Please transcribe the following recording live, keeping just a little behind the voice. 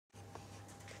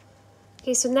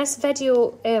Okay, so in this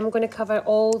video, I'm going to cover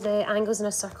all the angles in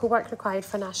a circle work required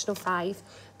for National 5.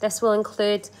 This will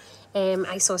include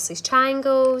isosceles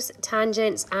triangles,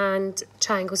 tangents, and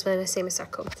triangles within a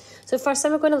semicircle. So the first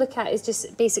thing we're going to look at is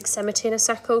just basic symmetry in a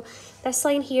circle. This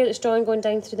line here that's drawn going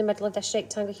down through the middle of this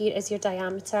rectangle here is your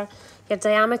diameter. Your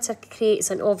diameter creates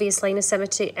an obvious line of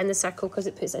symmetry in the circle because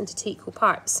it puts it into two equal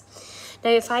parts. Now,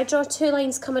 if I draw two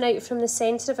lines coming out from the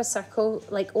centre of a circle,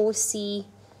 like OC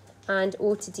and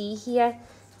O to D here,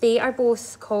 they are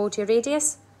both called your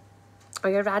radius, or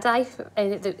your radii,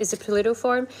 is a plural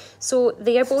form. So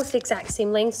they are both the exact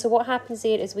same length. So what happens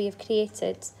there is we have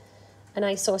created an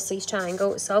isosceles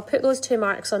triangle. So I'll put those two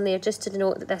marks on there just to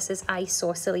denote that this is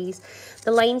isosceles.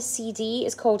 The line CD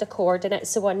is called a chord, and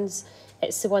it's the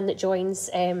one that joins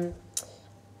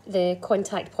the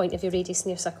contact point of your radius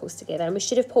and your circles together. And we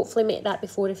should have hopefully made that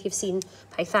before if you've seen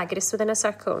Pythagoras within a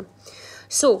circle.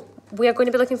 So we are going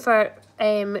to be looking for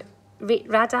radii,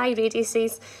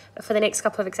 radiuses, for the next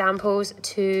couple of examples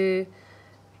to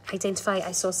identify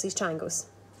isosceles triangles.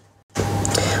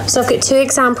 So I've got two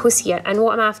examples here, and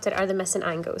what I'm after are the missing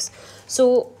angles.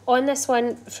 So on this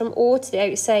one, from O to the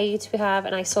outside, we have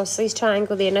an isosceles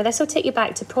triangle there. Now this will take you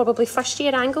back to probably first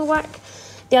year angle work.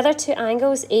 The other two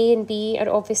angles, A and B, are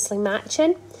obviously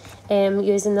matching,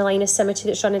 using the line of symmetry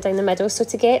that's running down the middle. So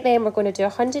to get them, we're going to do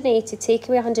 180, take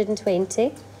away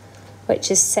 120,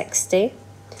 which is 60.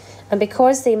 And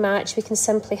because they match, we can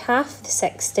simply half the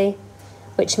 60,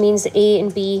 which means that A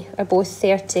and B are both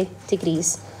 30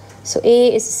 degrees. So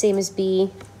A is the same as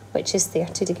B, which is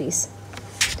 30 degrees.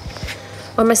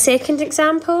 On my second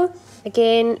example,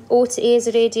 again, O to A is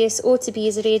a radius, O to B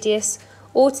is a radius,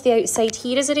 O to the outside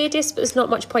here is a radius, but there's not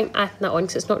much point adding that on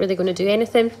because it's not really going to do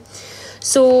anything.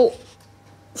 So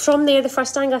from there, the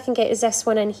first angle I can get is this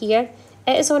one in here.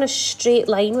 It is on a straight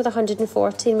line with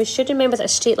 140, and we should remember that a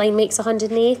straight line makes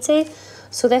 180.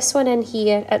 So this one in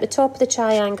here at the top of the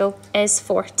triangle is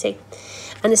 40.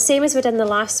 And the same as we did in the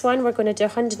last one, we're going to do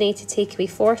 180 take away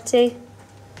 40,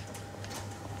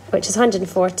 which is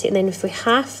 140. And then if we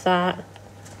half that,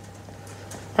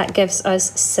 that gives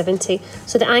us 70.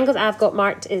 So the angle that I've got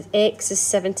marked is X is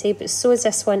 70, but so is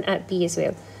this one at B as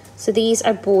well. So these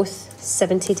are both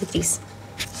 70 degrees.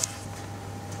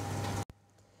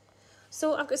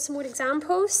 So I've got some more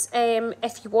examples.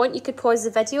 If you want, you could pause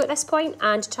the video at this point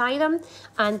and try them,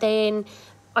 and then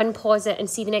unpause it and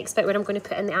see the next bit where I'm going to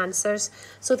put in the answers.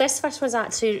 So this first one's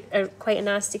actually quite a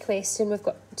nasty question. We've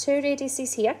got two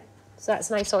radiuses here, so that's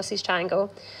an isosceles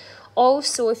triangle.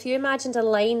 Also, if you imagined a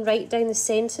line right down the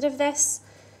centre of this,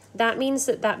 that means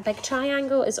that that big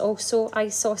triangle is also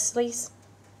isosceles,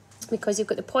 because you've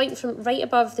got the point from right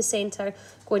above the centre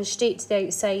going straight to the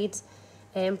outside,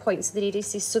 points of the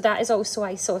radiuses, so that is also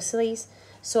isosceles.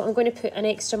 So I'm going to put an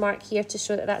extra mark here to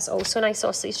show that that's also an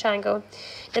isosceles triangle.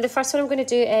 Now the first one I'm going to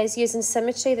do is using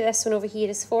symmetry, that this one over here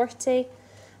is 40,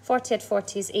 40 add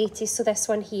 40 is 80, so this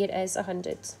one here is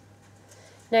 100.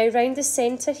 Now round the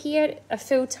centre here, a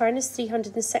full turn is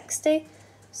 360,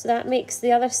 so that makes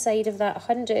the other side of that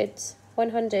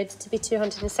 100 to be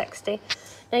 260.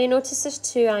 Now you notice there's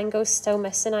two angles still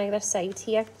missing either side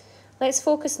here. Let's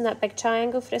focus on that big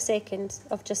triangle for a second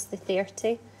of just the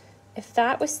 30. If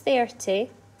that was 30,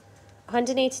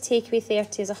 180 take away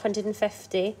 30 is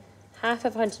 150. Half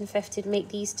of 150 would make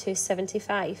these two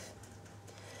 75.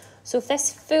 So if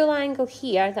this full angle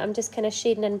here, that I'm just kind of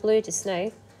shading in blue just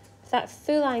now, if that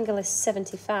full angle is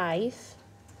 75,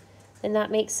 then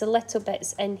that makes the little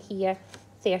bits in here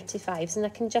 35s, and I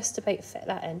can just about fit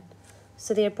that in.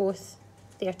 So they're both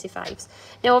 35s.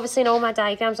 Now obviously in all my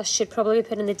diagrams I should probably be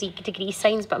putting the degree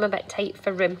signs, but I'm a bit tight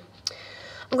for room.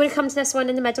 I'm going to come to this one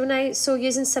in the middle now. So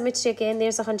using symmetry again,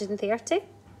 there's 130.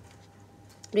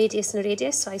 Radius and a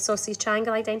radius, so isosceles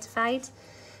triangle identified.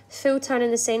 Full turn in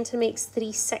the centre makes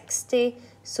 360,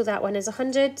 so that one is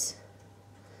 100.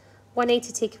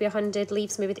 180 take away 100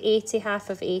 leaves me with 80,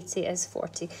 half of 80 is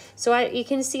 40. So you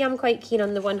can see I'm quite keen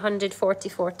on the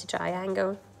 140-40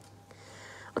 triangle.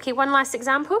 Okay, one last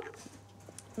example.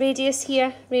 Radius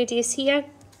here,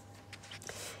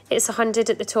 it's 100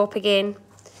 at the top again.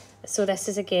 So this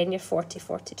is again your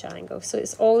 40-40 triangle. So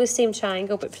it's all the same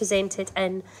triangle but presented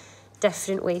in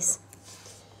different ways.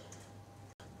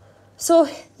 So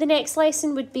the next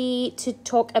lesson would be to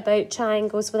talk about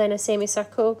triangles within a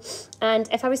semicircle. And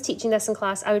if I was teaching this in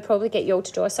class, I would probably get you all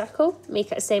to draw a circle, make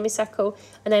it a semicircle,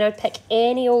 and then I would pick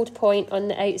any old point on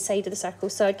the outside of the circle.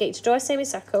 So I'd get you to draw a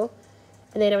semicircle,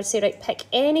 and then I would say, right, pick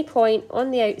any point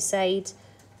on the outside,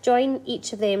 join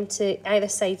each of them to either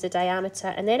side of the diameter,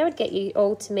 and then I would get you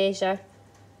all to measure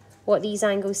what these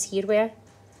angles here were,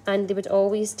 and they would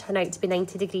always turn out to be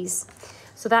 90 degrees.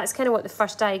 So that's kind of what the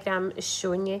first diagram is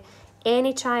showing you.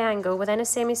 Any triangle within a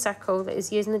semicircle that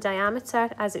is using the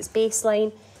diameter as its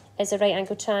baseline is a right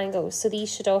angle triangle. So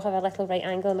these should all have a little right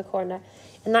angle in the corner.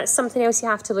 And that's something else you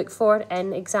have to look for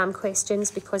in exam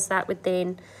questions, because that would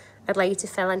then allow you to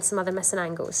fill in some other missing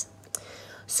angles.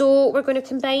 So we're going to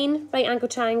combine right angle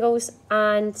triangles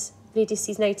and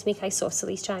radiuses now to make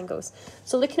isosceles triangles.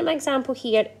 So looking at my example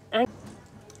here,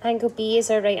 angle B is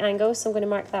our right angle, so I'm going to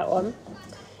mark that on.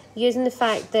 Using the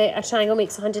fact that a triangle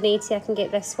makes 180, I can get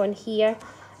this one here.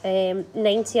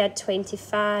 90 add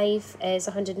 25 is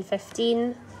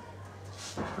 115.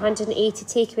 180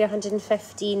 take away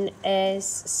 115 is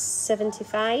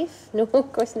 75. No,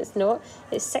 of course it's not.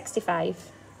 It's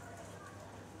 65.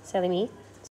 Silly me.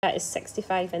 So that is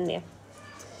 65 in there.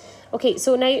 Okay,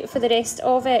 so now for the rest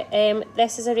of it,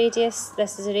 this is a radius,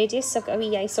 this is a radius. So I've got a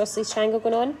wee isosceles triangle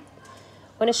going on.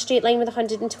 On a straight line with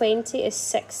 120 is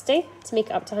 60 to make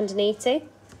it up to 180.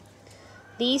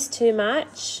 These two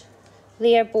match.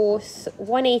 They are both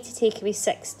 180 take away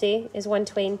 60 is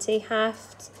 120,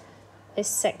 halved is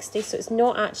 60, so it's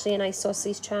not actually an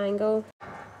isosceles triangle.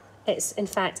 It's in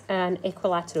fact an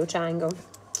equilateral triangle.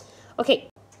 Okay,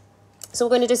 so we're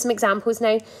going to do some examples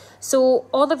now. So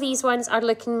all of these ones are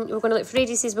we're going to look for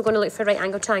radiuses, we're going to look for right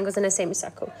angle triangles in a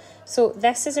semicircle. So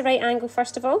this is a right angle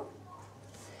first of all.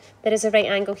 There is a right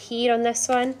angle here on this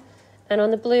one, and on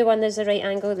the blue one there's a right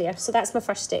angle there. So that's my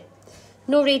first step.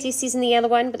 No radiuses in the yellow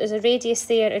one, but there's a radius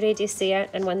there,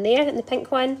 and one there in the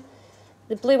pink one.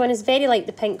 The blue one is very like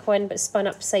the pink one, but spun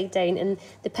upside down, and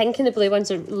the pink and the blue ones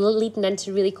are leading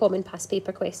into really common past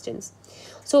paper questions.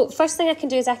 So first thing I can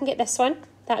do is I can get this one.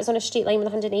 That is on a straight line with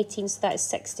 118, so that is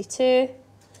 62.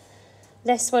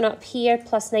 This one up here,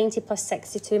 plus 90 plus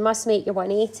 62, must make your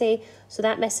 180. So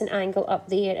that missing angle up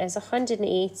there is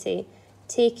 180,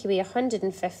 take away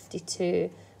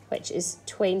 152, which is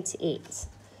 28.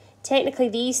 Technically,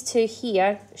 these two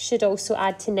here should also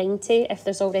add to 90 if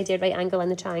there's already a right angle in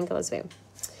the triangle as well.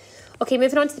 Okay,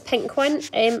 moving on to the pink one,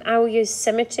 I will use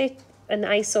symmetry in the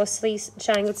isosceles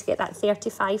triangle to get that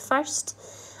 35 first.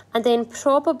 And then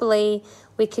probably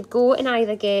we could go and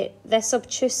either get this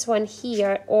obtuse one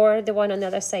here or the one on the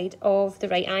other side of the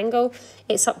right angle.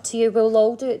 It's up to you. We'll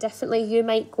all do it differently. You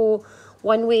might go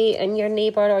one way and your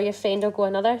neighbour or your friend will go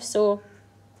another. So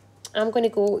I'm going to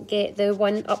go get the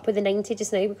one up with the 90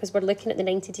 just now, because we're looking at the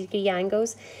 90-degree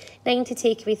angles. 90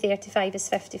 take away 35 is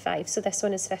 55, so this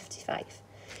one is 55.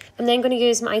 I'm then going to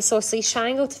use my isosceles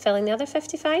triangle to fill in the other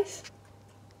 55.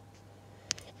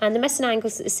 And the missing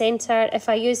angles at the centre, if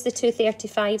I use the two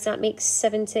 35s, that makes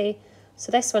 70.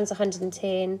 So this one's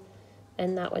 110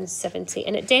 and that one's 70.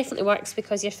 And it definitely works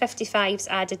because your 55s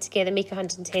added together make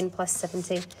 110 plus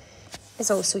 70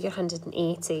 is also your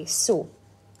 180. So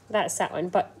that's that one.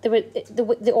 But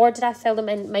the order I fill them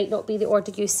in might not be the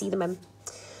order you see them in.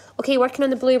 Okay, working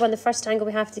on the blue one, the first angle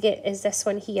we have to get is this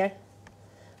one here.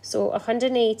 So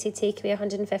 180 take away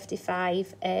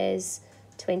 155 is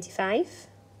 25.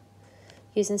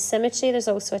 Using symmetry, there's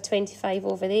also a 25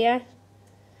 over there.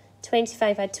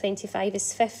 25 add 25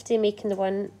 is 50, making the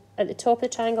one at the top of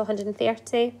the triangle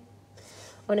 130.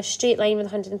 On a straight line with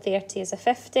 130 is a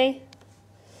 50.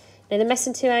 Now the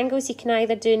missing two angles, you can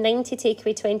either do 90 take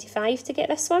away 25 to get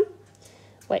this one,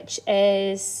 which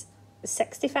is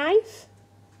 65.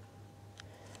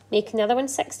 Making the other one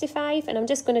 65, and I'm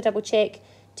just going to double check.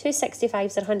 Two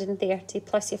 65s are 130,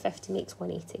 plus your 50 makes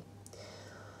 180.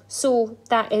 So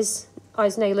that is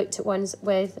us now looked at ones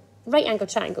with right angle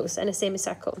triangles in a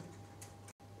semicircle.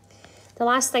 The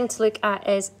last thing to look at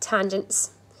is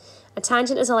tangents. A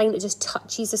tangent is a line that just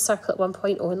touches the circle at one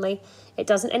point only. It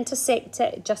doesn't intersect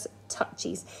it, it just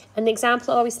touches. And the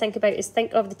example I always think about is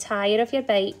think of the tyre of your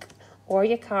bike or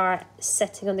your car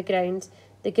sitting on the ground.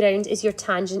 The ground is your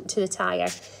tangent to the tyre.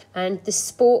 And the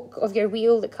spoke of your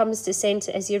wheel that comes to the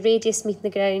centre is your radius meeting the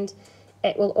ground.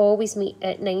 It will always meet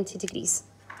at 90 degrees.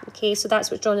 Okay, so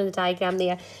that's what's drawn in the diagram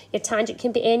there. Your tangent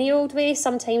can be any old way.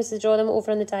 Sometimes they draw them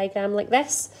over on the diagram like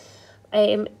this.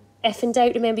 If in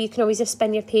doubt, remember you can always just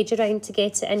spin your page around to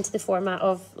get it into the format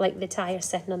of like the tyre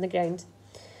sitting on the ground.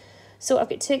 So I've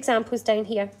got two examples down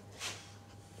here.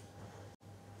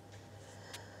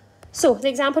 So the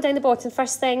example down the bottom,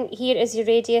 first thing, here is your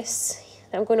radius.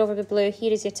 I'm going over with blue.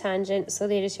 Here is your tangent, so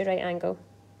there is your right angle.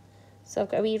 So I've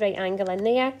got a wee right angle in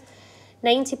there.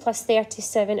 90 plus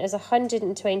 37 is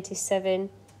 127.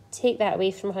 Take that away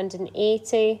from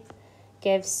 180,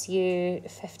 gives you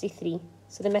 53.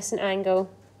 So the missing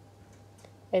angle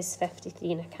is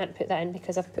 53, and I can't put that in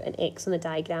because I've put an X on the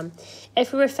diagram.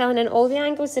 If we were filling in all the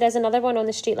angles, there is another one on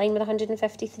the straight line with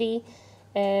 153.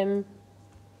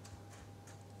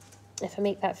 If I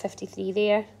make that 53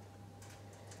 there,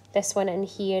 This one in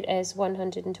here is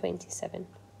 127.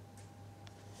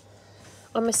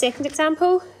 On my second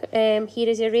example, here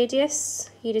is your radius,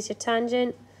 here is your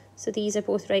tangent. So these are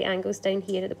both right angles down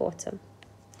here at the bottom.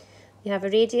 You have a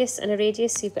radius and a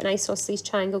radius, so you've got an isosceles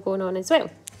triangle going on as well.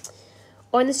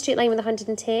 On the straight line with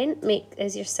 110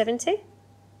 is your 70.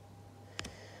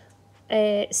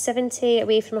 70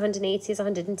 away from 180 is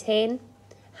 110.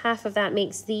 Half of that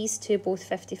makes these two both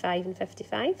 55 and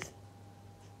 55.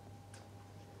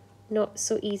 Not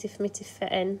so easy for me to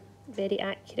fit in very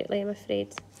accurately, I'm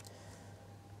afraid.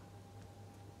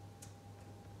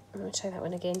 I'm going to try that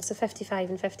one again. So 55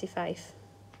 and 55.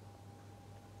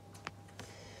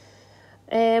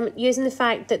 Using the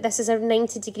fact that this is a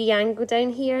 90-degree angle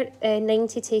down here,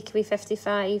 90 take away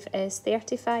 55 is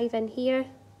 35 in here.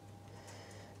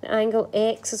 The angle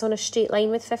X is on a straight line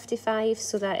with 55,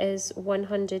 so that is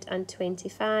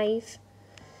 125.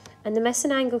 And the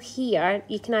missing angle here,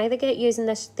 you can either get using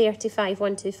this 35,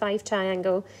 125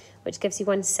 triangle, which gives you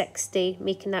 160,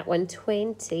 making that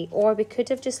 120, or we could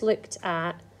have just looked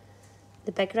at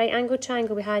the big right angle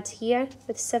triangle we had here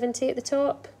with 70 at the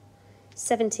top.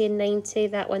 70 and 90,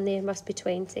 that one there must be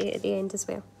 20 at the end as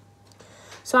well.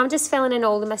 So I'm just filling in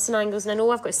all the missing angles, and I know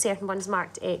I've got certain ones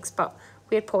marked X, but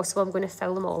where possible I'm going to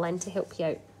fill them all in to help you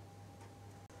out.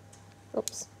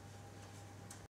 Oops.